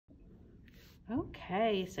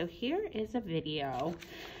Okay, so here is a video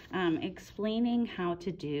explaining how to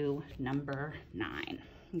do number 9,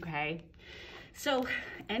 okay? So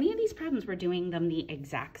any of these problems, we're doing them the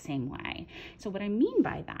exact same way. So what I mean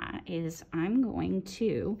by that is I'm going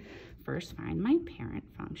to first find my parent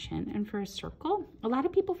function, and for a circle, a lot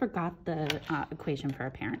of people forgot the equation for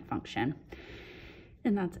a parent function,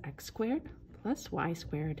 and that's x squared plus y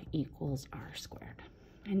squared equals r squared.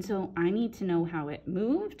 And so I need to know how it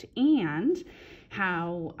moved and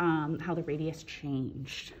how the radius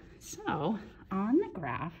changed. So on the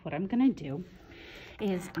graph, what I'm gonna do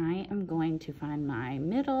is I am going to find my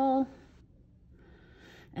middle,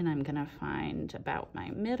 and I'm gonna find about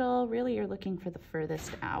my middle. Really, you're looking for the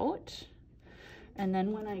furthest out. And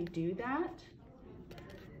then when I do that,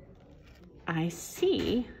 I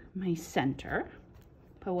see my center.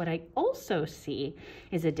 But what I also see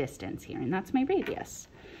is a distance here, and that's my radius.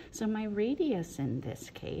 So my radius in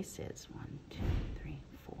this case is 1, 2, 3,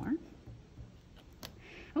 4.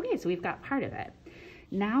 Okay, so we've got part of it.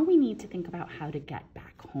 Now we need to think about how to get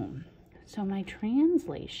back home. So my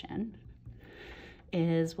translation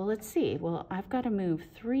is, well, let's see. Well, I've got to move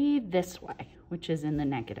 3 this way, which is in the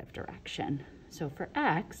negative direction. So for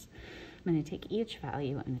x, I'm going to take each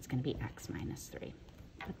value, and it's going to be x minus 3.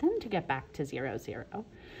 But then to get back to 0, 0,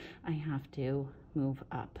 I have to move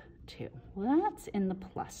up 2. Well, that's in the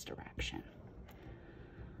plus direction.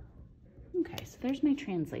 Okay, so there's my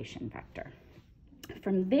translation vector.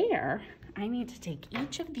 From there, I need to take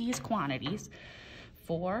each of these quantities,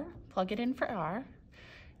 4, plug it in for r,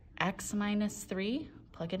 x minus 3,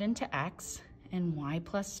 plug it into x, and y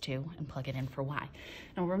plus 2, and plug it in for y.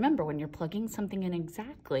 Now remember, when you're plugging something in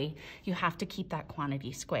exactly, you have to keep that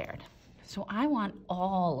quantity squared. So I want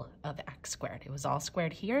all of x squared. It was all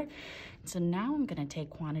squared here. So now I'm gonna take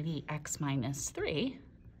quantity x minus 3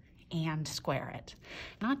 and square it.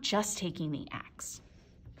 Not just taking the x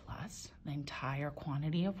plus the entire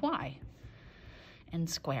quantity of y and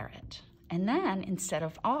square it. And then instead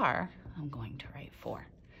of r, I'm going to write 4.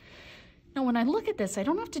 Now when I look at this, I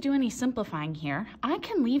don't have to do any simplifying here. I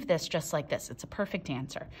can leave this just like this. It's a perfect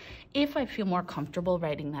answer. If I feel more comfortable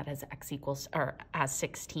writing that as x equals, or as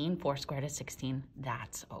 16, 4 squared is 16,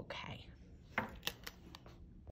 that's okay.